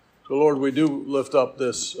So, Lord, we do lift up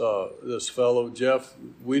this fellow, Jeff.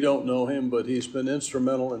 We don't know him, but he's been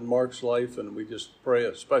instrumental in Mark's life, and we just pray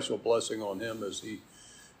a special blessing on him as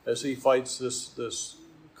he fights this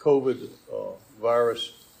COVID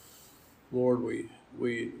virus. Lord,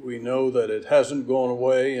 we know that it hasn't gone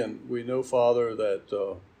away, and we know, Father,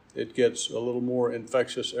 that it gets a little more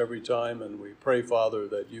infectious every time, and we pray, Father,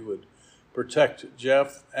 that you would protect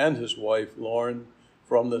Jeff and his wife, Lauren,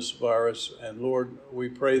 from this virus. And Lord, we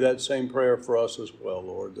pray that same prayer for us as well,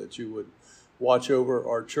 Lord, that you would watch over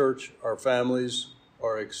our church, our families,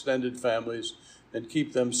 our extended families, and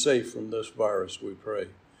keep them safe from this virus, we pray.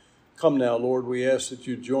 Come now, Lord, we ask that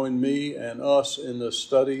you join me and us in the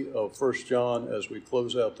study of 1 John as we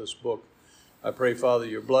close out this book. I pray, Father,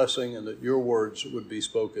 your blessing and that your words would be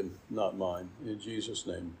spoken, not mine. In Jesus'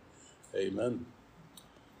 name, amen.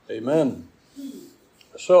 Amen.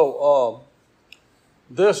 So,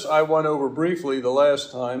 this I went over briefly the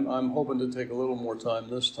last time. I'm hoping to take a little more time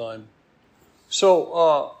this time.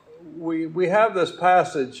 So we have this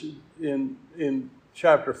passage in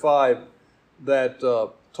chapter 5 that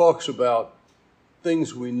talks about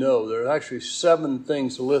things we know. There are actually 7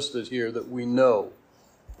 things listed here that we know.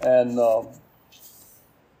 And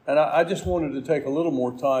I just wanted to take a little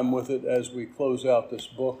more time with it as we close out this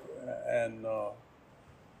book and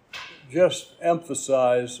just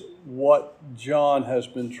emphasize what John has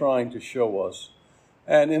been trying to show us.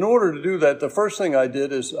 And in order to do that, the first thing I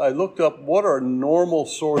did is I looked up what are normal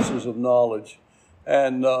sources of knowledge.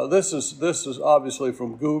 And this is obviously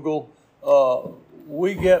from Google.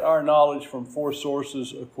 We get our knowledge from 4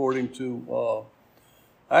 sources according to,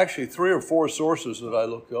 actually 3 or 4 sources that I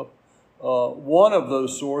looked up. One of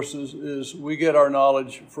those sources is we get our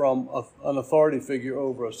knowledge from an authority figure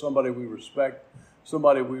over us, somebody we respect,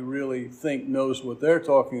 somebody we really think knows what they're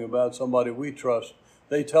talking about, somebody we trust.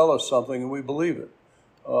 They tell us something and we believe it.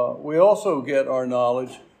 We also get our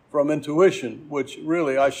knowledge from intuition, which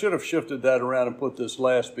really I should have shifted that around and put this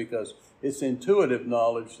last because it's intuitive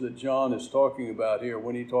knowledge that John is talking about here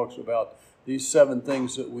when he talks about these 7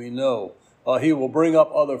 things that we know. He will bring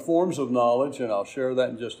up other forms of knowledge, and I'll share that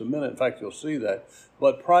in just a minute. In fact, you'll see that.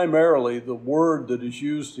 But primarily, the word that is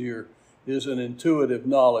used here is an intuitive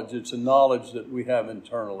knowledge. It's a knowledge that we have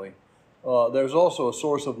internally. There's also a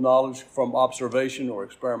source of knowledge from observation or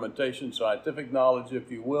experimentation, scientific knowledge,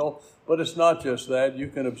 if you will. But it's not just that. You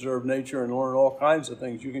can observe nature and learn all kinds of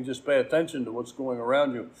things. You can just pay attention to what's going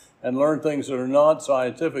around you and learn things that are not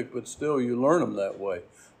scientific, but still you learn them that way.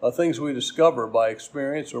 Things we discover by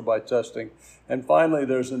experience or by testing. And finally,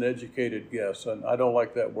 there's an educated guess. And I don't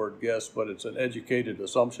like that word guess, but it's an educated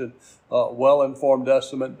assumption, well-informed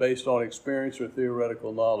estimate based on experience or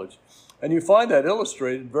theoretical knowledge. And you find that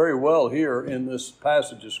illustrated very well here in this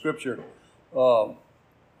passage of Scripture. For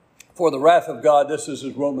the wrath of God, this is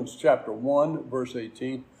in Romans chapter 1, verse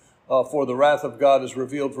 18. For the wrath of God is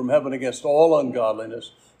revealed from heaven against all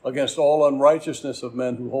ungodliness, against all unrighteousness of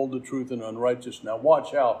men who hold the truth in unrighteousness. Now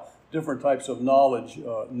watch how different types of knowledge,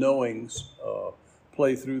 knowings,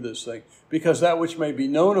 play through this thing. Because that which may be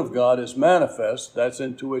known of God is manifest. That's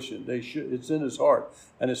intuition. It's in his heart.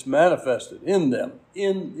 And it's manifested in them,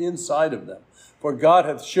 inside of them. For God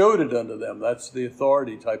hath showed it unto them. That's the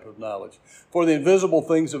authority type of knowledge. For the invisible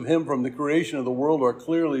things of him from the creation of the world are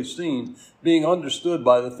clearly seen, being understood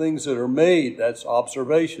by the things that are made. That's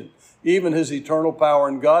observation. Even his eternal power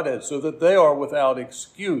and Godhead, so that they are without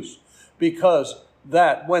excuse. Because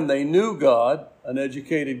that when they knew God, an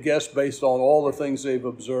educated guess based on all the things they've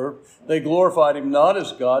observed, they glorified him not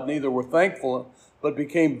as God, neither were thankful, but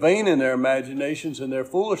became vain in their imaginations, and their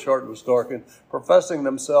foolish heart was darkened. Professing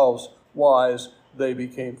themselves wise, they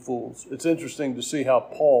became fools. It's interesting to see how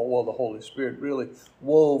Paul, the Holy Spirit, really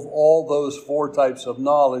wove all those 4 types of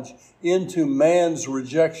knowledge into man's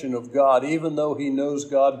rejection of God. Even though he knows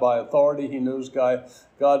God by authority, he knows God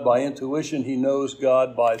by intuition, he knows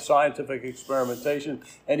God by scientific experimentation,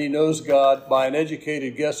 and he knows God by an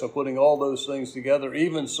educated guess of putting all those things together.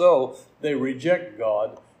 Even so, they reject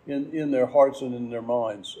God in their hearts and in their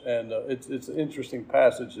minds. And it's an interesting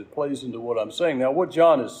passage that plays into what I'm saying. Now, what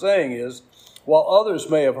John is saying is, while others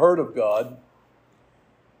may have heard of God,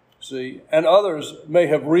 and others may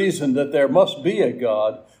have reasoned that there must be a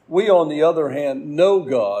God, we, on the other hand, know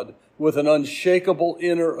God with an unshakable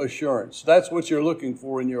inner assurance. That's what you're looking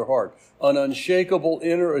for in your heart, an unshakable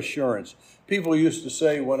inner assurance. People used to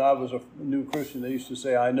say, when I was a new Christian, they used to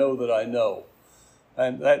say, I know that I know.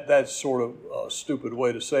 And that's sort of a stupid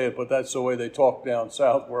way to say it, but that's the way they talk down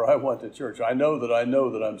south where I went to church. I know that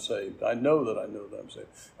I'm saved. I know that I'm saved.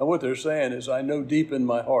 And what they're saying is, I know deep in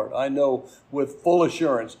my heart. I know with full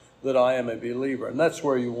assurance that I am a believer. And that's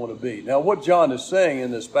where you want to be. Now, what John is saying in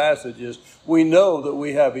this passage is, we know that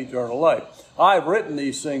we have eternal life. I've written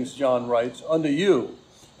these things, John writes, unto you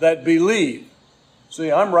that believe.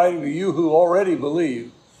 See, I'm writing to you who already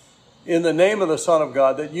believe, in the name of the Son of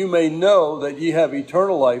God, that you may know that ye have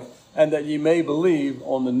eternal life, and that ye may believe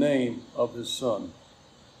on the name of his Son.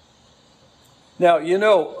 Now, you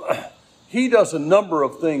know, he does a number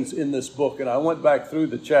of things in this book, and I went back through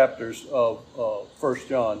the chapters of 1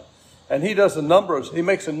 John, and he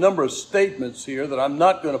makes a number of statements here that I'm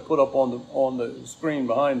not going to put up on the screen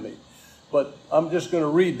behind me, but I'm just going to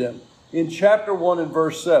read them. In chapter 1 and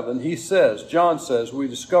verse 7, John says, we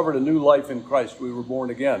discovered a new life in Christ. We were born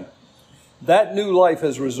again. That new life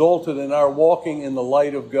has resulted in our walking in the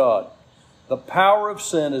light of God. The power of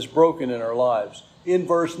sin is broken in our lives. In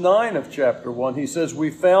verse 9 of chapter 1, he says, we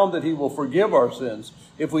found that he will forgive our sins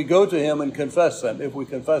if we go to him and confess them. If we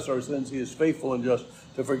confess our sins, he is faithful and just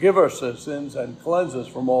to forgive our sins and cleanse us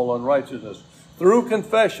from all unrighteousness. Through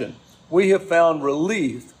confession, we have found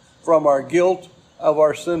relief from our guilt of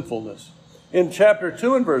our sinfulness. In chapter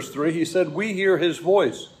 2 and verse 3, he said, we hear his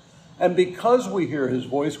voice. And because we hear his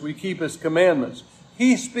voice, we keep his commandments.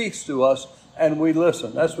 He speaks to us and we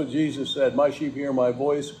listen. That's what Jesus said. My sheep hear my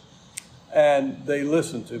voice and they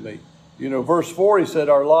listen to me. You know, verse 4, he said,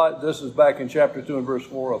 this is back in chapter 2 and verse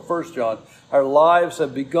 4 of 1 John, our lives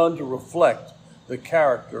have begun to reflect the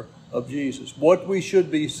character of Jesus. What we should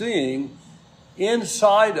be seeing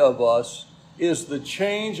inside of us is the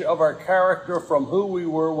change of our character from who we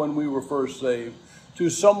were when we were first saved to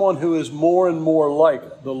someone who is more and more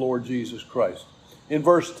like the Lord Jesus Christ. In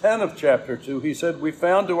verse 10 of chapter 2, he said, we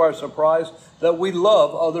found to our surprise that we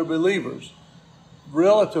love other believers,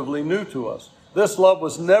 relatively new to us. This love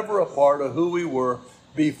was never a part of who we were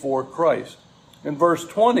before Christ. In verse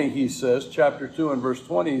 20, he says, chapter 2 and verse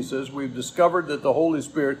 20, he says, we've discovered that the Holy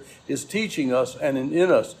Spirit is teaching us and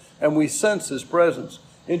in us, and we sense his presence.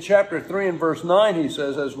 In chapter 3 and verse 9, he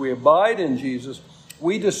says, as we abide in Jesus,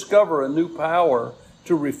 we discover a new power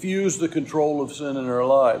to refuse the control of sin in our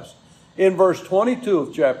lives. In verse 22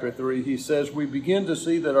 of chapter 3, he says, we begin to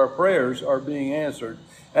see that our prayers are being answered.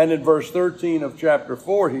 And in verse 13 of chapter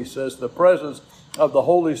 4, he says, the presence of the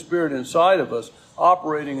Holy Spirit inside of us,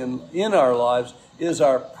 operating in our lives, is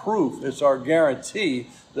our proof. It's our guarantee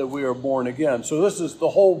that we are born again. So this is the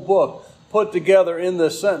whole book put together in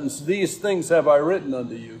this sentence. These things have I written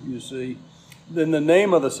unto you, you see, in the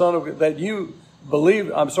name of the Son of God, that you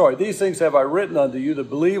believe, these things have I written unto you that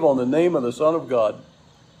believe on the name of the Son of God.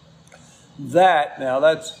 That, now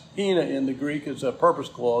that's hina in the Greek, it's a purpose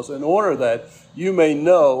clause, in order that you may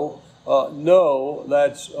know,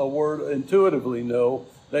 that's a word, intuitively know,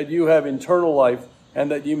 that you have eternal life and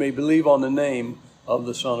that you may believe on the name of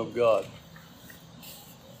the Son of God.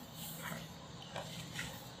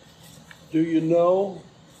 Do you know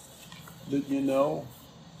that you know?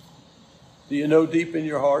 Do you know deep in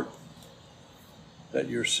your heart that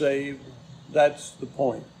you're saved? That's the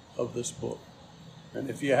point of this book. And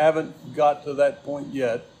if you haven't got to that point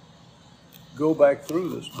yet, go back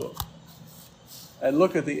through this book and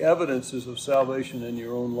look at the evidences of salvation in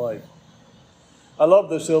your own life. I love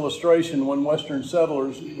this illustration. When Western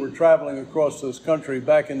settlers were traveling across this country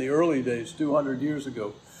back in the early days, 200 years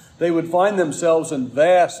ago, they would find themselves in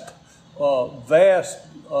vast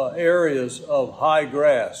areas of high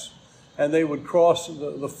grass, and they would cross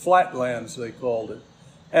the flatlands, they called it.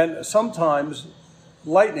 And sometimes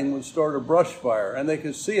lightning would start a brush fire, and they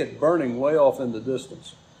could see it burning way off in the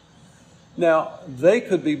distance. Now, they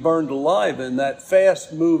could be burned alive in that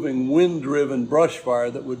fast-moving, wind-driven brush fire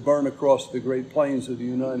that would burn across the Great Plains of the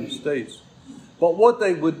United States. But what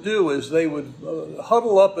they would do is they would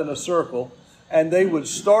huddle up in a circle, and they would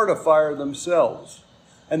start a fire themselves.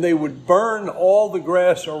 And they would burn all the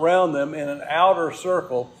grass around them in an outer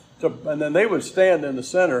circle, and then they would stand in the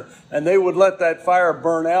center, and they would let that fire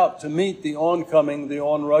burn out to meet the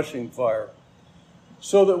onrushing fire.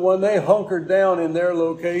 So that when they hunkered down in their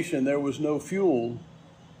location, there was no fuel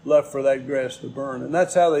left for that grass to burn. And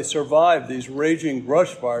that's how they survived these raging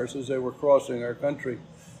brush fires as they were crossing our country.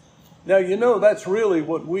 Now, you know, that's really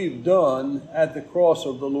what we've done at the cross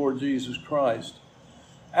of the Lord Jesus Christ.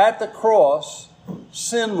 At the cross,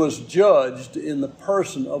 sin was judged in the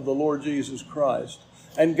person of the Lord Jesus Christ.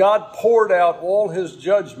 And God poured out all his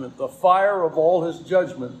judgment, the fire of all his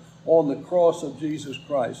judgment, on the cross of Jesus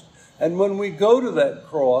Christ. And when we go to that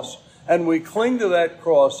cross, and we cling to that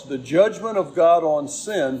cross, the judgment of God on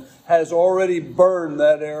sin has already burned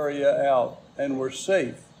that area out, and we're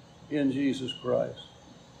safe in Jesus Christ.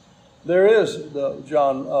 Paul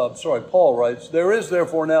writes, there is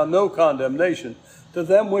therefore now no condemnation to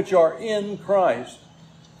them which are in Christ.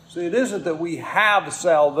 See, it isn't that we have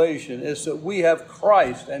salvation, it's that we have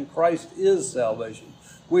Christ, and Christ is salvation.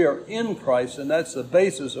 We are in Christ, and that's the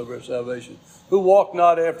basis of our salvation. Who walk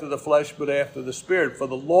not after the flesh, but after the Spirit. For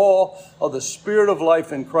the law of the Spirit of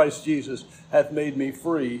life in Christ Jesus hath made me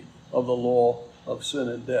free of the law of sin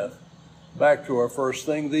and death. Back to our first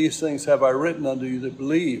thing. These things have I written unto you that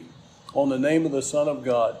believe on the name of the Son of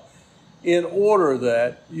God, in order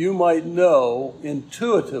that you might know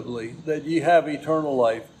intuitively that ye have eternal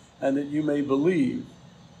life, and that you may believe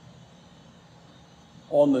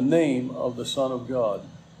on the name of the Son of God.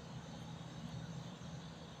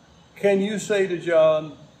 Can you say to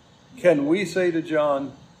John, can we say to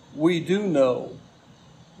John, we do know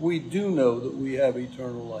that we have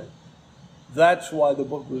eternal life. That's why the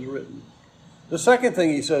book was written. The second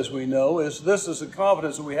thing he says we know is this is the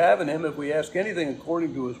confidence that we have in him. If we ask anything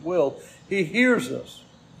according to his will, he hears us.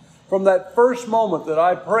 From that first moment that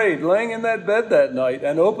I prayed, laying in that bed that night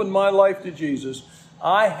and opened my life to Jesus,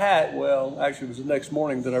 actually it was the next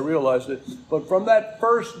morning that I realized it, but from that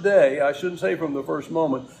first day, I shouldn't say from the first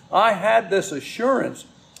moment, I had this assurance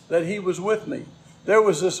that he was with me. There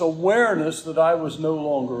was this awareness that I was no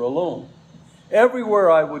longer alone. Everywhere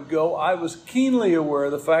I would go, I was keenly aware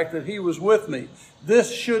of the fact that he was with me.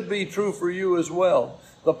 This should be true for you as well.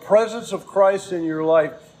 The presence of Christ in your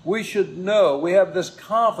life, we should know, we have this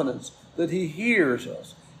confidence that he hears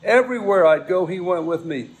us. Everywhere I'd go, he went with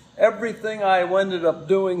me. Everything I ended up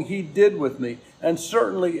doing, he did with me. And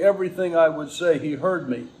certainly everything I would say, he heard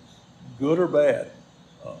me. Good or bad.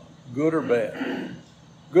 Good or bad.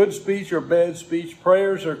 Good speech or bad speech,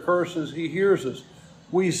 prayers or curses, he hears us.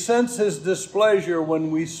 We sense his displeasure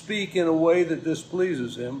when we speak in a way that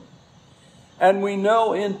displeases him. And we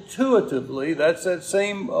know intuitively, that's that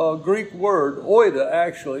same Greek word, oida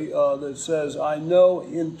actually, that says, I know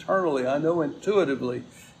internally, I know intuitively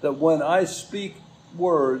that when I speak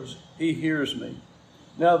words, he hears me.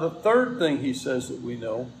 Now, the third thing he says that we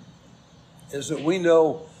know is that we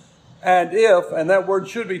know, and that word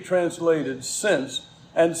should be translated since,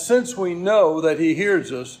 and since we know that he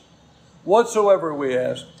hears us, whatsoever we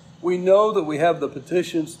ask, we know that we have the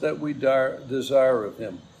petitions that we desire of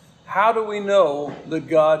him. How do we know that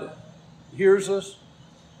God hears us?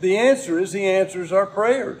 The answer is he answers our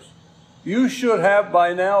prayers. You should have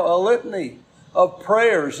by now a litany of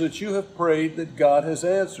prayers that you have prayed that God has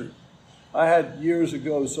answered. I had years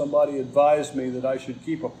ago somebody advised me that I should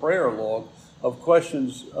keep a prayer log of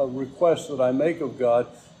questions, of requests that I make of God,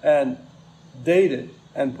 and date it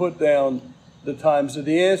and put down the times that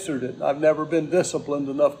he answered it. I've never been disciplined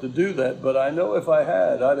enough to do that, but I know if I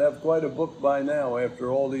had, I'd have quite a book by now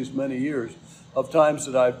after all these many years of times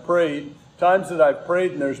that I've prayed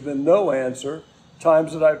and there's been no answer,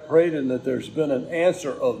 times that I've prayed and that there's been an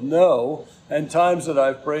answer of no, and times that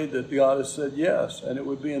I've prayed that God has said yes. And it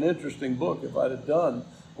would be an interesting book if I'd have done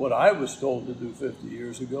what I was told to do 50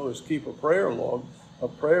 years ago, is keep a prayer log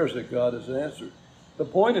of prayers that God has answered. The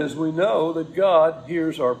point is, we know that God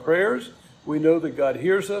hears our prayers. We know that God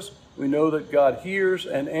hears us. We know that God hears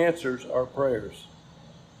and answers our prayers.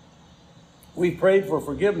 We prayed for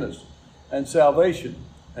forgiveness and salvation,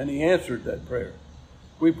 and he answered that prayer.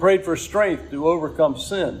 We prayed for strength to overcome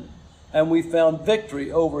sin, and we found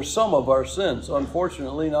victory over some of our sins.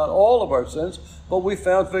 Unfortunately, not all of our sins, but we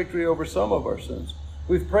found victory over some of our sins.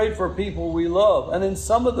 We've prayed for people we love, and in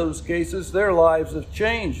some of those cases, their lives have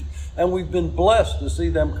changed, and we've been blessed to see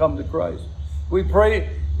them come to Christ. We pray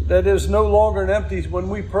that is no longer an empty, when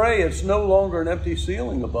we pray, it's no longer an empty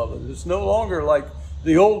ceiling above it. It's no longer like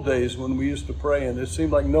the old days when we used to pray and it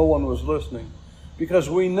seemed like no one was listening. Because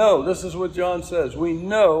we know, this is what John says, we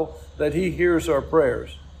know that he hears our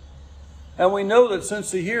prayers. And we know that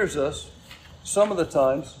since he hears us, some of the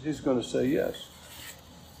times he's going to say yes.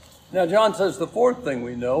 Now John says the fourth thing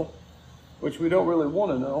we know, which we don't really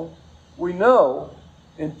want to know, we know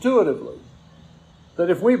intuitively that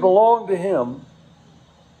if we belong to him,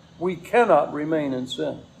 we cannot remain in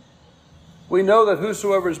sin. We know that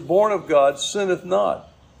whosoever is born of God sinneth not,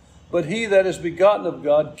 but he that is begotten of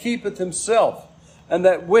God keepeth himself, and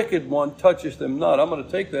that wicked one toucheth him not. I'm going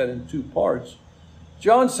to take that in two parts.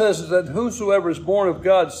 John says that whosoever is born of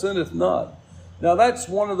God sinneth not. Now that's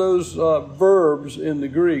one of those verbs in the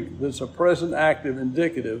Greek that's a present active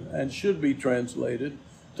indicative and should be translated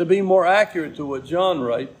to be more accurate to what John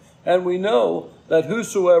writes. And we know that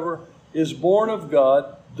whosoever is born of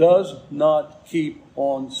God does not keep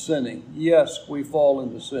on sinning. Yes, we fall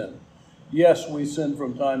into sin. Yes, we sin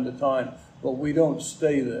from time to time, but we don't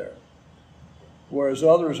stay there. Whereas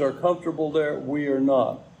others are comfortable there, we are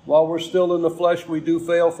not. While we're still in the flesh, we do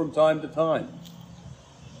fail from time to time.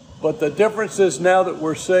 But the difference is now that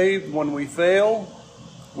we're saved, when we fail,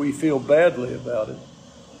 we feel badly about it.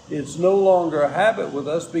 It's no longer a habit with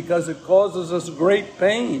us because it causes us great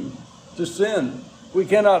pain to sin. We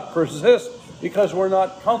cannot persist because we're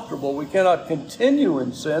not comfortable. We cannot continue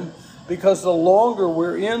in sin because the longer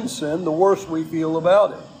we're in sin, the worse we feel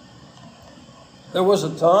about it. There was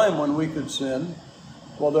a time when we could sin.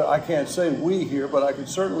 Well, I can't say we here, but I could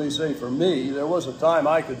certainly say for me, there was a time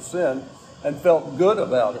I could sin and felt good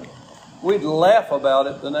about it. We'd laugh about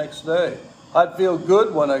it the next day. I'd feel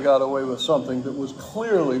good when I got away with something that was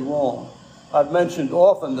clearly wrong. I've mentioned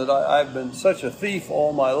often that I've been such a thief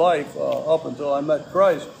all my life, up until I met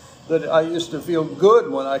Christ, that I used to feel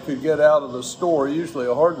good when I could get out of the store, usually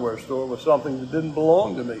a hardware store, with something that didn't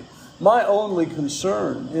belong to me. My only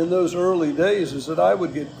concern in those early days is that I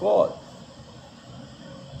would get caught.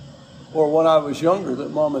 Or when I was younger,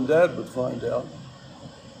 that Mom and Dad would find out.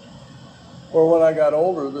 Or when I got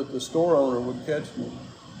older, that the store owner would catch me.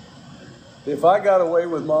 If I got away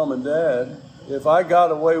with Mom and Dad, if I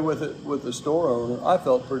got away with it with the store owner, I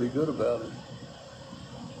felt pretty good about it.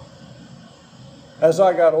 As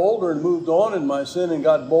I got older and moved on in my sin and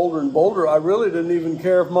got bolder and bolder, I really didn't even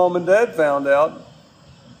care if Mom and Dad found out.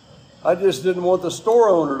 I just didn't want the store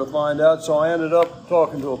owner to find out, so I ended up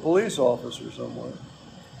talking to a police officer somewhere.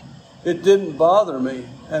 It didn't bother me,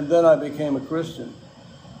 and then I became a Christian.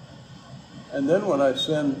 And then when I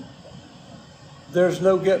sin, there's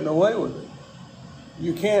no getting away with it.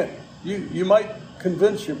 You can't, you might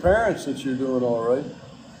convince your parents that you're doing all right.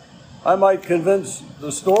 I might convince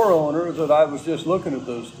the store owner that I was just looking at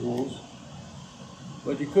those tools,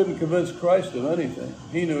 but you couldn't convince Christ of anything.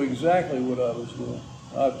 He knew exactly what I was doing.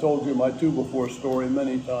 I've told you my 2x4 story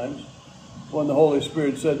many times. When the Holy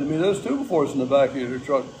Spirit said to me, "Those 2x4s in the back of your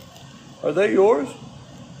truck, are they yours?"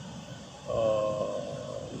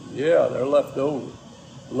 Yeah, they're left over.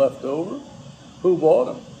 Left over? Who bought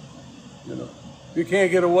them? You know, you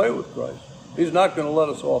can't get away with Christ. He's not going to let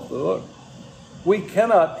us off the hook. We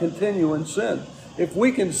cannot continue in sin. If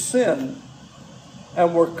we can sin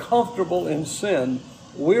and we're comfortable in sin,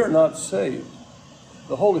 we're not saved.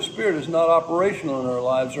 The Holy Spirit is not operational in our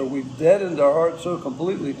lives, or we've deadened our hearts so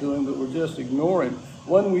completely to Him that we're just ignoring Him.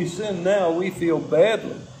 When we sin now, we feel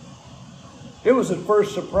badly. It was at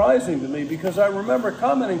first surprising to me because I remember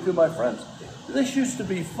commenting to my friends, "This used to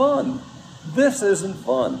be fun. This isn't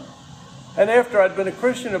fun." And after I'd been a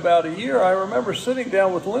Christian about a year, I remember sitting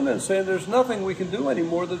down with Linda and saying, "There's nothing we can do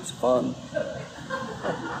anymore that's fun."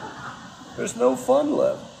 There's no fun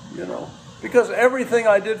left, you know, because everything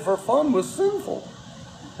I did for fun was sinful.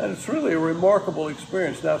 And it's really a remarkable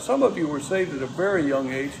experience. Now, some of you were saved at a very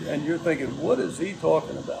young age, and you're thinking, what is he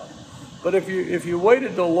talking about? But if you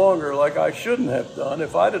waited till longer, like I shouldn't have done,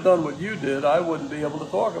 if I'd have done what you did, I wouldn't be able to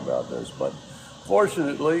talk about this. But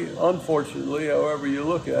fortunately, unfortunately, however you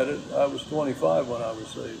look at it, I was 25 when I was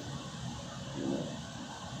saved. You know.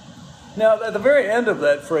 Now, at the very end of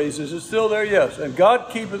that phrase, is it still there? Yes. And God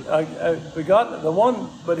keepeth begotten the one,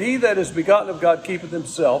 but he that is begotten of God keepeth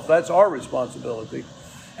himself. That's our responsibility.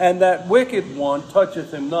 And that wicked one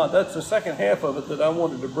toucheth him not. That's the second half of it that I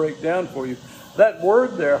wanted to break down for you. That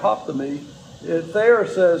word there, hoptami, it there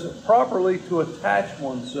says properly to attach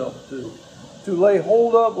oneself to lay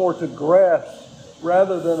hold of or to grasp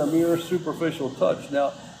rather than a mere superficial touch.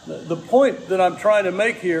 Now, the point that I'm trying to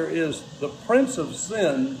make here is the prince of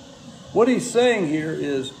sin. What he's saying here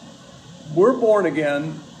is we're born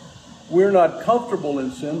again. We're not comfortable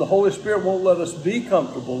in sin. The Holy Spirit won't let us be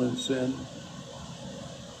comfortable in sin.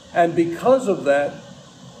 And because of that,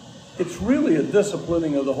 it's really a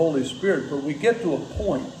disciplining of the Holy Spirit, but we get to a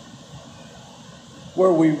point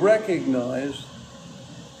where we recognize,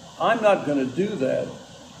 I'm not going to do that,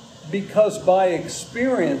 because by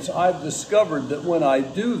experience I've discovered that when I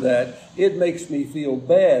do that, it makes me feel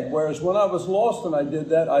bad. Whereas when I was lost and I did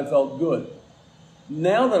that, I felt good.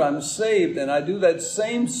 Now that I'm saved and I do that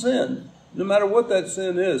same sin, no matter what that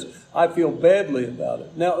sin is, I feel badly about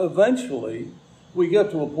it. Now, eventually, we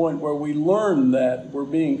get to a point where we learn that we're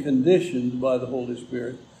being conditioned by the Holy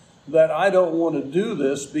Spirit, that I don't want to do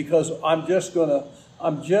this because I'm just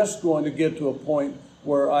going to get to a point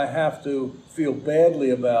where I have to feel badly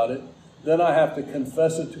about it. Then I have to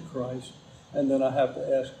confess it to Christ, and then I have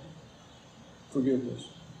to ask forgiveness.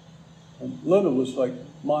 And Linda was like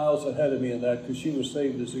miles ahead of me in that because she was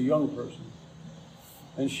saved as a young person.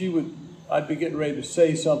 And I'd be getting ready to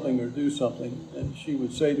say something or do something, and she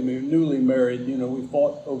would say to me, newly married, we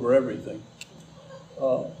fought over everything.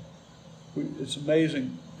 It's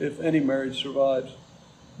amazing if any marriage survives.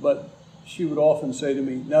 But she would often say to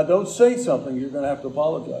me, now don't say something you're going to have to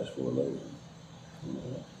apologize for later.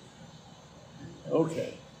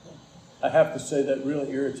 Okay. I have to say that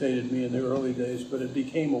really irritated me in the early days, but it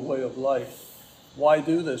became a way of life. Why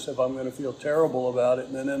do this if I'm going to feel terrible about it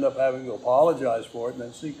and then end up having to apologize for it and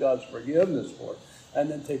then seek God's forgiveness for it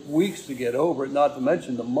and then take weeks to get over it, not to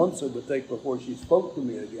mention the months it would take before she spoke to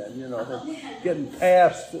me again, getting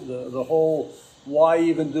past the whole why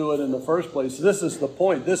even do it in the first place. This is the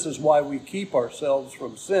point. This is why we keep ourselves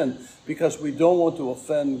from sin, because we don't want to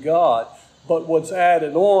offend God. But what's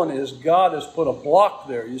added on is God has put a block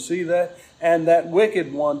there. You see that? And that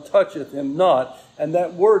wicked one toucheth him not. And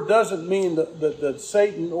that word doesn't mean that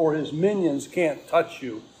Satan or his minions can't touch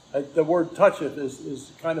you. The word toucheth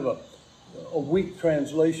is kind of a weak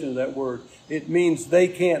translation of that word. It means they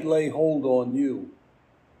can't lay hold on you.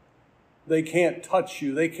 They can't touch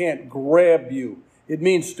you. They can't grab you. It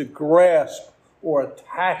means to grasp or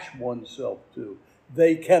attach oneself to.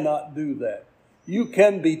 They cannot do that. You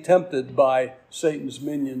can be tempted by Satan's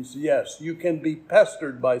minions, yes. You can be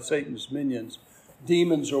pestered by Satan's minions,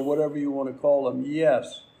 demons or whatever you want to call them,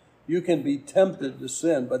 yes. You can be tempted to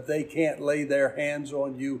sin, but they can't lay their hands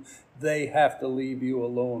on you. They have to leave you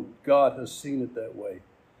alone. God has seen it that way.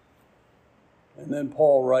 And then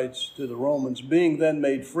Paul writes to the Romans, being then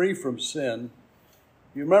made free from sin.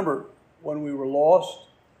 You remember when we were lost,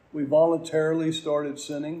 we voluntarily started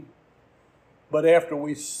sinning. But after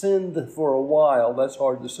we sinned for a while, that's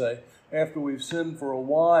hard to say, after we've sinned for a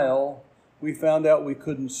while, we found out we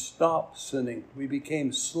couldn't stop sinning. We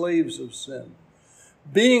became slaves of sin.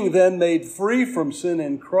 Being then made free from sin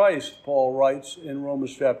in Christ, Paul writes in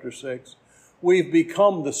Romans chapter 6, we've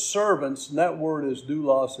become the servants, and that word is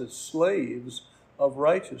doulos, it's slaves of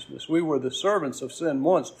righteousness. We were the servants of sin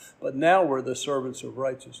once, but now we're the servants of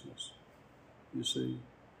righteousness. You see,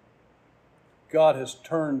 God has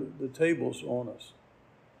turned the tables on us.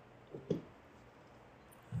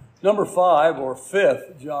 Number 5, or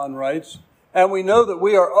 5th, John writes, and we know that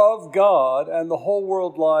we are of God, and the whole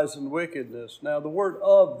world lies in wickedness. Now, the word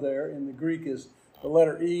of there in the Greek is the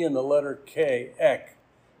letter E and the letter K, ek,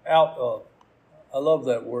 out of. I love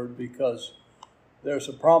that word because there's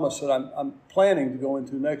a promise that I'm planning to go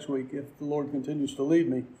into next week if the Lord continues to lead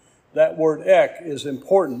me. That word ek is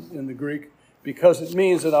important in the Greek because it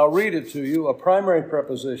means, and I'll read it to you, a primary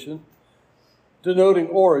preposition denoting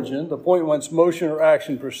origin, the point whence motion or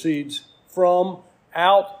action proceeds, from,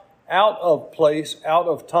 out of place, out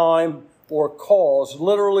of time, or cause,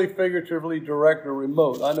 literally, figuratively, direct, or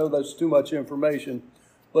remote. I know that's too much information,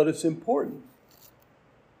 but it's important.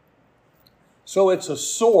 So it's a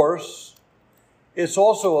source. It's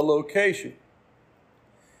also a location.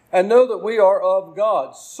 And know that we are of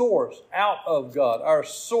God, source, out of God. Our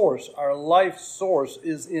source, our life source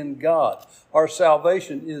is in God. Our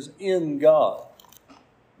salvation is in God.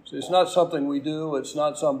 So it's not something we do. It's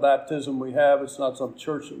not some baptism we have. It's not some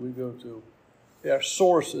church that we go to. Our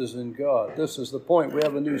source is in God. This is the point. We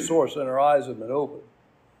have a new source and our eyes have been opened.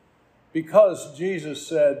 Because Jesus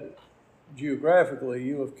said, geographically,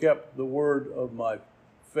 you have kept the word of my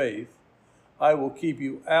faith, I will keep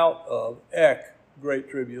you out of ek, great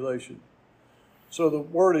tribulation. So the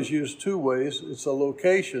word is used two ways. It's a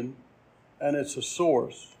location and it's a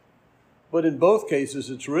source. But in both cases,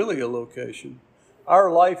 it's really a location.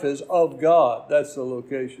 Our life is of God. That's the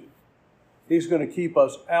location. He's going to keep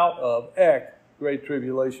us out of ek, great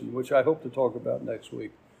tribulation, which I hope to talk about next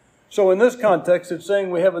week. So in this context, it's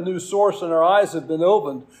saying we have a new source and our eyes have been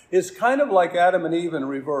opened. It's kind of like Adam and Eve in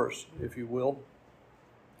reverse, if you will.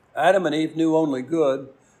 Adam and Eve knew only good,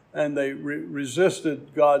 and they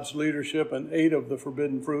resisted God's leadership and ate of the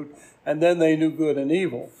forbidden fruit, and then they knew good and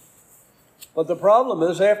evil. But the problem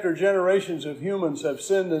is, after generations of humans have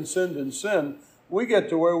sinned and sinned and sinned, we get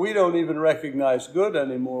to where we don't even recognize good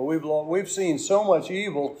anymore. We've seen so much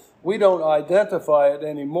evil, we don't identify it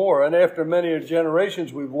anymore. And after many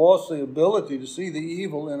generations, we've lost the ability to see the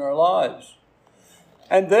evil in our lives.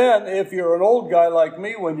 And then, if you're an old guy like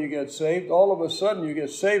me when you get saved, all of a sudden you get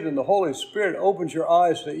saved and the Holy Spirit opens your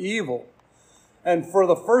eyes to evil. And for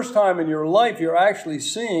the first time in your life, you're actually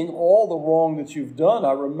seeing all the wrong that you've done.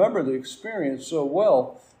 I remember the experience so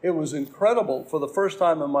well. It was incredible. For the first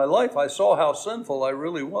time in my life, I saw how sinful I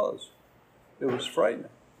really was. It was frightening.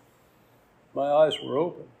 My eyes were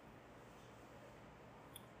open.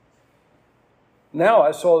 Now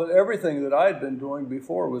I saw that everything that I had been doing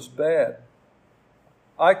before was bad.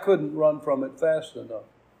 I couldn't run from it fast enough.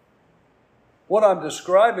 What I'm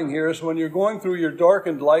describing here is when you're going through your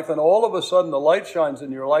darkened life and all of a sudden the light shines in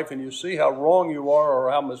your life and you see how wrong you are or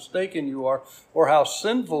how mistaken you are or how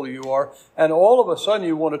sinful you are, and all of a sudden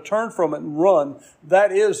you want to turn from it and run.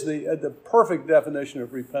 That is the perfect definition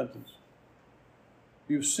of repentance.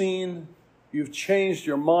 You've seen, you've changed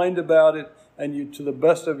your mind about it, and you, to the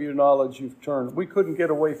best of your knowledge, you've turned. We couldn't get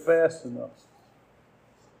away fast enough.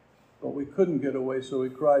 But we couldn't get away, so we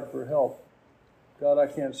cried for help. God, I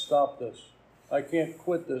can't stop this. I can't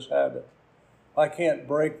quit this habit. I can't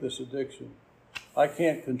break this addiction. I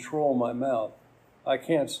can't control my mouth. I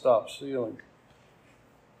can't stop stealing.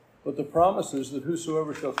 But the promise is that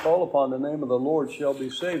whosoever shall call upon the name of the Lord shall be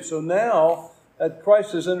saved. So now that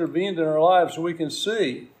Christ has intervened in our lives, we can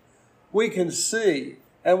see,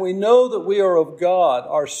 and we know that we are of God,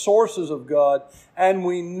 our sources of God, and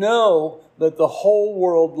we know that the whole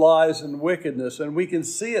world lies in wickedness, and we can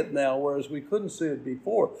see it now, whereas we couldn't see it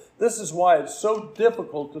before. This is why it's so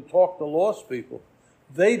difficult to talk to lost people.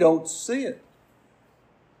 They don't see it.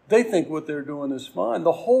 They think what they're doing is fine.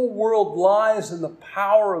 The whole world lies in the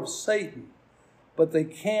power of Satan, but they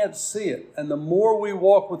can't see it. And the more we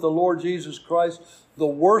walk with the Lord Jesus Christ, the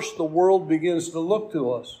worse the world begins to look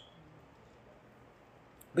to us.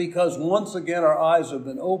 Because once again, our eyes have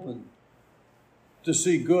been opened to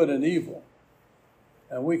see good and evil.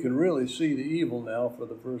 And we can really see the evil now for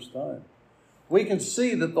the first time. We can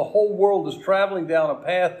see that the whole world is traveling down a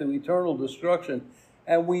path to eternal destruction.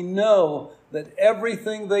 And we know that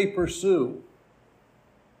everything they pursue,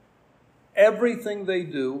 everything they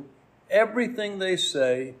do, everything they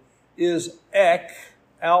say is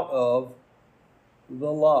out of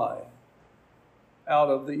the lie, out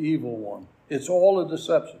of the evil one. It's all a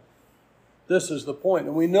deception. This is the point.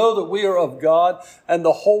 And we know that we are of God, and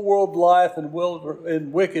the whole world lieth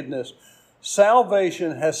in wickedness.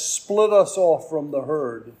 Salvation has split us off from the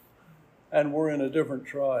herd, and we're in a different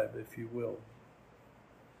tribe, if you will.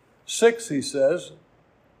 6, he says,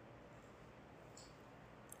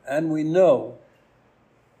 and we know.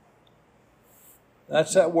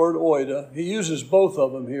 That's that word oida. He uses both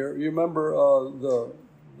of them here. You remember the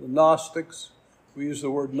Gnostics? We use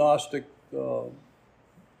the word Gnostic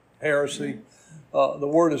heresy. The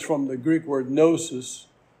word is from the Greek word gnosis.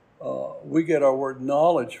 We get our word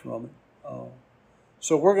knowledge from it.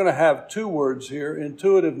 So we're going to have two words here,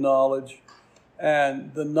 intuitive knowledge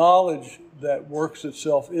and the knowledge that works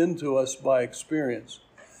itself into us by experience.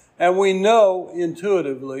 And we know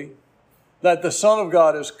intuitively that the Son of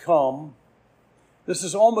God has come. This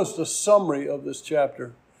is almost a summary of this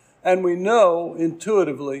chapter. And we know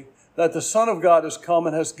intuitively that the Son of God has come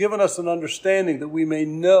and has given us an understanding that we may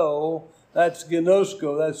know. That's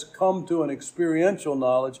gnosko, that's come to an experiential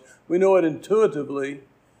knowledge. We know it intuitively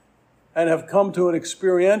and have come to an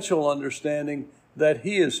experiential understanding that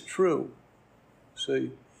he is true.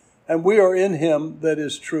 See? And we are in him that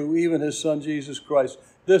is true, even his Son Jesus Christ.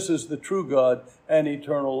 This is the true God and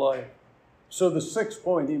eternal life. So the 6th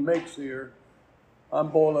point he makes here,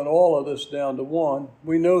 I'm boiling all of this down to one.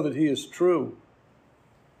 We know that he is true.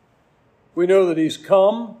 We know that he's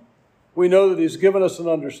come. We know that he's given us an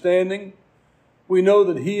understanding. We know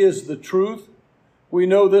that he is the truth. We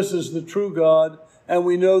know this is the true God. And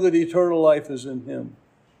we know that eternal life is in him.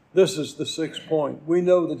 This is the 6th point. We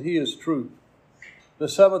know that he is truth. The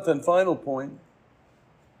 7th and final point,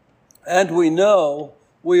 and we know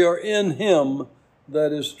we are in him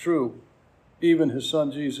that is true, even his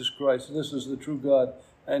Son Jesus Christ. This is the true God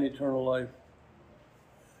and eternal life.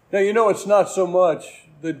 Now, you know, it's not so much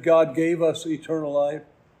that God gave us eternal life.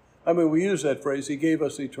 I mean, we use that phrase, he gave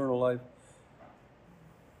us eternal life.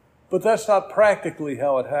 But that's not practically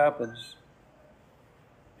how it happens.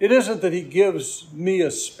 It isn't that he gives me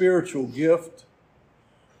a spiritual gift,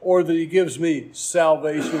 or that he gives me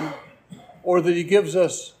salvation, or that he gives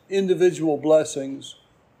us individual blessings.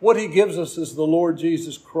 What he gives us is the Lord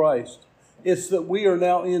Jesus Christ. It's that we are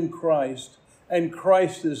now in Christ, and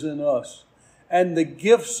Christ is in us. And the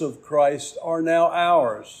gifts of Christ are now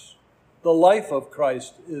ours. The life of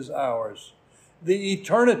Christ is ours. The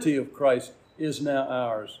eternity of Christ is now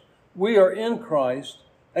ours. We are in Christ,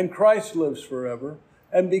 and Christ lives forever.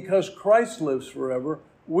 And because Christ lives forever,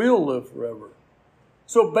 we'll live forever.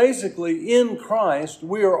 So basically, in Christ,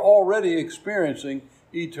 we are already experiencing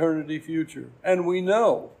eternity future. And we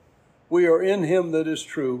know we are in him that is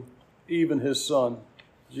true, even his Son,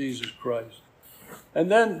 Jesus Christ.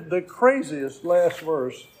 And then the craziest last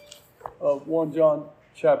verse of 1 John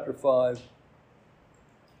chapter 5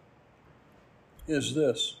 is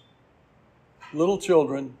this. Little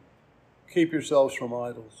children, keep yourselves from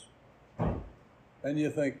idols. And you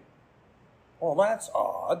think, well, that's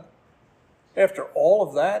odd. After all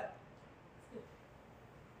of that,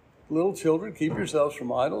 little children, keep yourselves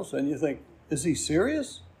from idols. And you think, is he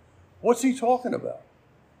serious? What's he talking about?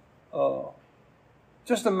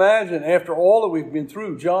 Just imagine, after all that we've been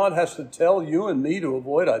through, John has to tell you and me to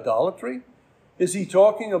avoid idolatry. Is he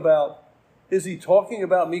talking about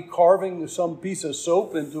me carving some piece of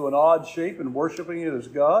soap into an odd shape and worshiping it as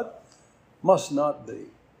God? Must not be.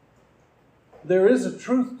 There is a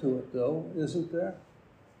truth to it, though, isn't there?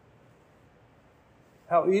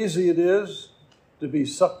 How easy it is to be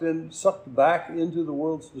sucked back into the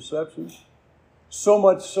world's deceptions. So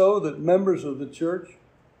much so that members of the church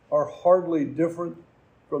are hardly different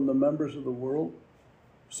from the members of the world.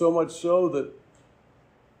 So much so that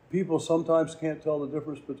people sometimes can't tell the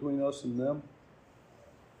difference between us and them.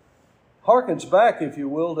 Harkens back, if you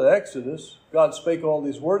will, to Exodus. God spake all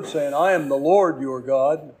these words, saying, I am the Lord your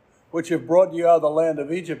God, which have brought you out of the land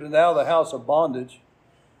of Egypt and out of the house of bondage.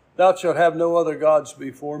 Thou shalt have no other gods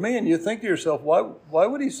before me. And you think to yourself, why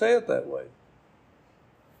would he say it that way?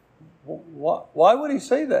 Why would he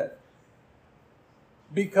say that?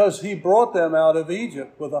 Because he brought them out of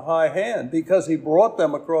Egypt with a high hand. Because he brought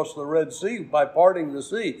them across the Red Sea by parting the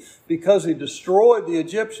sea. Because he destroyed the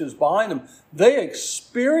Egyptians behind them. They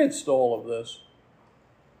experienced all of this.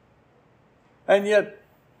 And yet,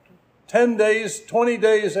 10 days, 20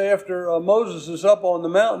 days after Moses is up on the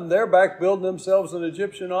mountain, they're back building themselves an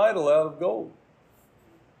Egyptian idol out of gold.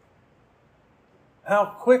 How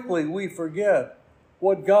quickly we forget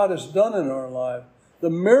what God has done in our life. The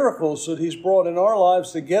miracles that he's brought in our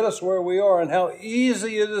lives to get us where we are, and how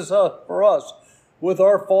easy it is for us with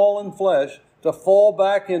our fallen flesh to fall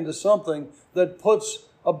back into something that puts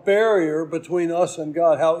a barrier between us and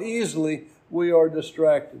God. How easily we are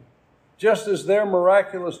distracted. Just as their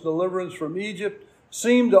miraculous deliverance from Egypt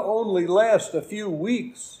seemed to only last a few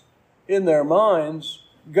weeks in their minds,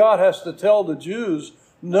 God has to tell the Jews,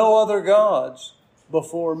 no other gods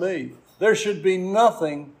before me. There should be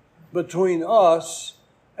nothing between us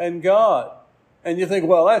and God. And you think,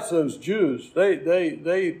 well, that's those Jews. There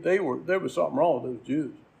was something wrong with those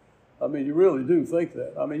Jews. I mean, you really do think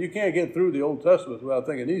that. I mean, you can't get through the Old Testament without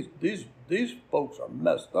thinking these folks are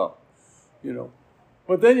messed up, you know.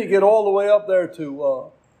 But then you get all the way up there to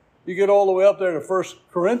 1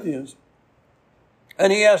 Corinthians,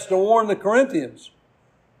 and he has to warn the Corinthians,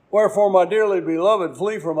 wherefore, my dearly beloved,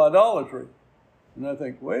 flee from idolatry. And I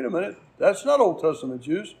think, wait a minute, that's not Old Testament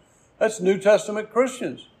Jews. That's New Testament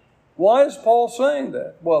Christians. Why is Paul saying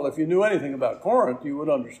that? Well, if you knew anything about Corinth, you would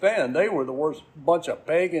understand they were the worst bunch of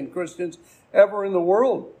pagan Christians ever in the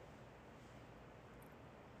world.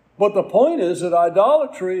 But the point is that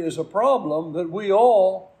idolatry is a problem that we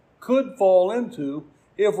all could fall into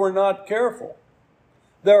if we're not careful.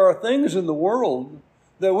 There are things in the world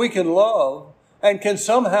that we can love and can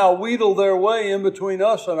somehow wheedle their way in between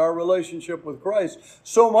us and our relationship with Christ.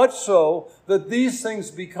 So much so that these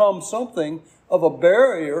things become something of a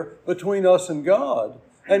barrier between us and God.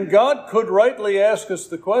 And God could rightly ask us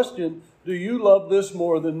the question, do you love this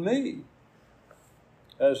more than me?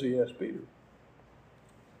 As he asked Peter.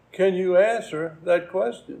 Can you answer that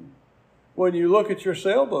question? When you look at your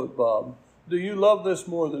sailboat, Bob, do you love this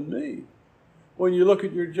more than me? When you look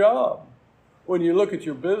at your job, when you look at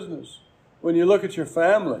your business, when you look at your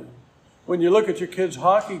family, when you look at your kids'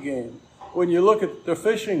 hockey game, when you look at the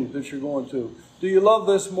fishing that you're going to, do you love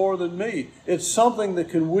this more than me? It's something that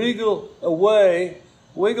can wiggle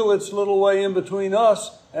its little way in between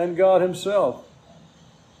us and God himself.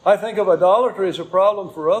 I think of idolatry as a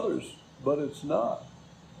problem for others, but it's not.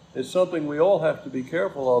 It's something we all have to be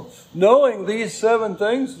careful of. Knowing these 7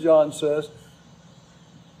 things, John says,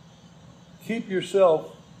 keep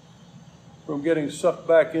yourself from getting sucked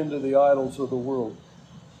back into the idols of the world.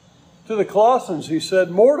 To the Colossians, he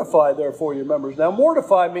said, mortify therefore your members. Now,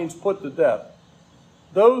 mortify means put to death.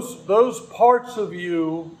 Those parts of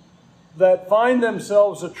you that find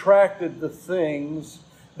themselves attracted to things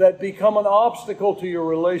that become an obstacle to your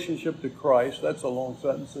relationship to Christ. That's a long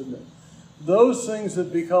sentence, isn't it? Those things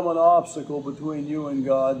that become an obstacle between you and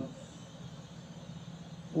God,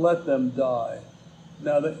 let them die.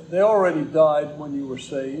 Now, they already died when you were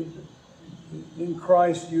saved. In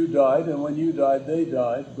Christ you died, and when you died, they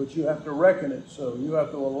died. But you have to reckon it so. You have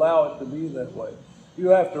to allow it to be that way. You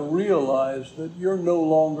have to realize that you're no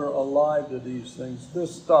longer alive to these things.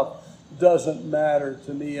 This stuff doesn't matter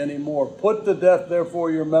to me anymore. Put to death, therefore,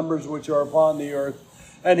 your members which are upon the earth.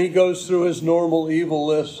 And he goes through his normal evil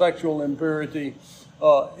list: sexual impurity,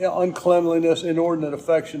 uncleanliness, inordinate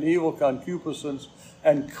affection, evil concupiscence,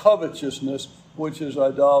 and covetousness, which is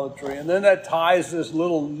idolatry. And then that ties this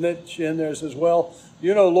little niche in there. Says, well,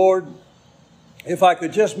 you know, Lord, if I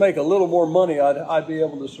could just make a little more money, I'd be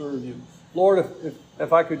able to serve you. Lord,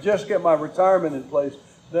 if I could just get my retirement in place,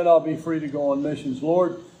 then I'll be free to go on missions.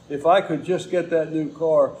 Lord, if I could just get that new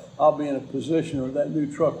car, I'll be in a position, or that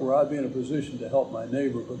new truck, where I'll be in a position to help my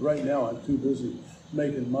neighbor. But right now I'm too busy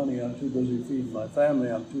making money. I'm too busy feeding my family.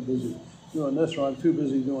 I'm too busy doing this, or I'm too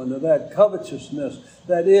busy doing that. Covetousness,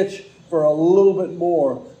 that itch for a little bit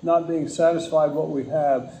more, not being satisfied with what we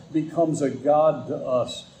have, becomes a god to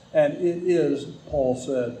us. And it is, Paul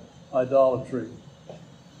said, idolatry.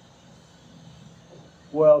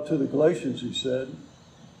 Well, to the Galatians he said,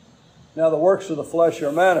 now the works of the flesh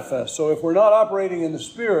are manifest. So if we're not operating in the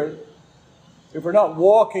Spirit, if we're not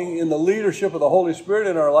walking in the leadership of the Holy Spirit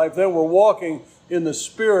in our life, then we're walking in the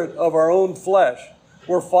spirit of our own flesh.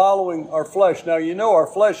 We're following our flesh. Now, you know our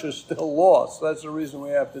flesh is still lost. That's the reason we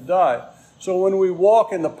have to die. So when we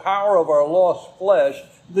walk in the power of our lost flesh,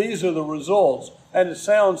 these are the results. And it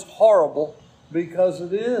sounds horrible because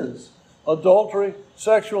it is. Adultery,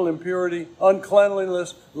 sexual impurity,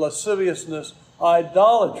 uncleanliness, lasciviousness,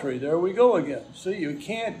 idolatry. There we go again. See, you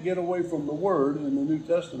can't get away from the word in the New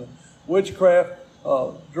Testament. Witchcraft,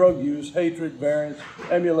 drug use, hatred, variance,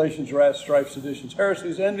 emulations, wrath, strife, seditions,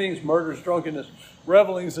 heresies, envyings, murders, drunkenness,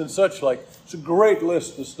 revelings, and such like. It's a great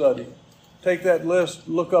list to study. Take that list,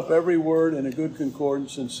 look up every word in a good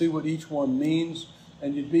concordance, and see what each one means.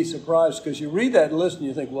 And you'd be surprised, because you read that list and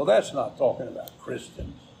you think, well, that's not talking about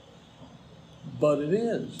Christians. But it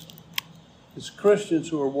is. It's Christians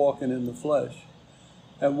who are walking in the flesh.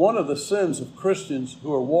 And one of the sins of Christians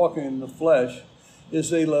who are walking in the flesh is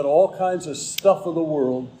they let all kinds of stuff of the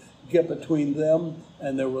world get between them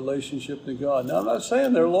and their relationship to God. Now, I'm not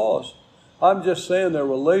saying they're lost. I'm just saying their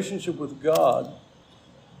relationship with God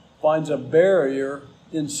finds a barrier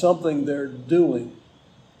in something they're doing.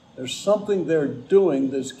 There's something they're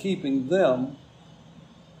doing that's keeping them,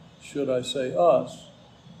 should I say us,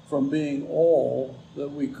 from being all that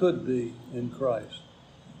we could be in Christ.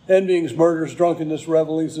 Envyings, murders, drunkenness,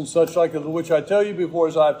 revelings, and such like, of which I tell you before,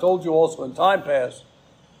 as I've told you also in time past,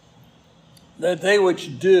 that they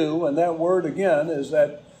which do, and that word again is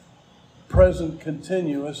that present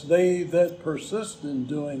continuous, they that persist in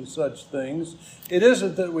doing such things. It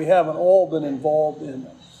isn't that we haven't all been involved in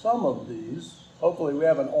some of these. Hopefully we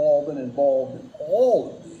haven't all been involved in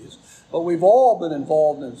all of these, but we've all been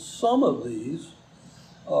involved in some of these.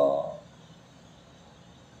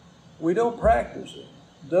 We don't practice it.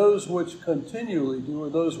 Those which continually do, or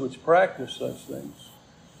those which practice such things,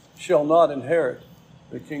 shall not inherit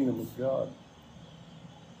the kingdom of God.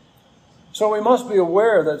 So we must be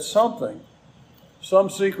aware that something, some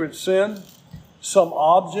secret sin, some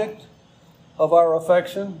object of our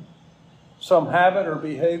affection, some habit or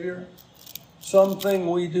behavior, something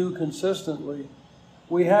we do consistently,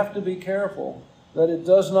 we have to be careful that it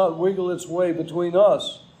does not wiggle its way between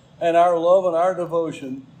us and our love and our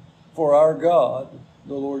devotion for our God,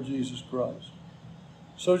 the Lord Jesus Christ.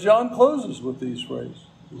 So John closes with these phrases.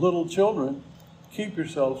 Little children, keep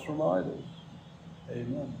yourselves from idols.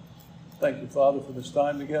 Amen. Thank you, Father, for this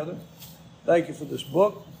time together. Thank you for this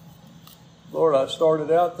book. Lord, I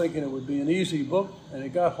started out thinking it would be an easy book, and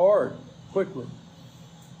it got hard quickly.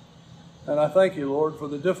 And I thank you, Lord, for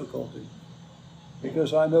the difficulty,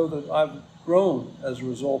 because I know that I've grown as a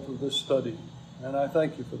result of this study. And I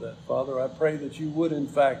thank you for that, Father. I pray that you would, in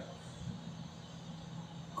fact,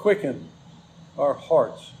 quicken our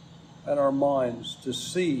hearts and our minds to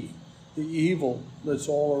see the evil that's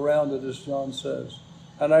all around it, as John says.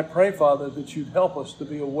 And I pray, Father, that you'd help us to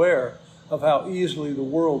be aware of how easily the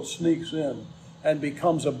world sneaks in and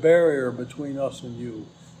becomes a barrier between us and you.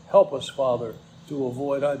 Help us, Father, to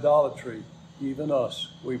avoid idolatry, even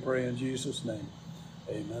us. We pray in Jesus' name.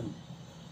 Amen.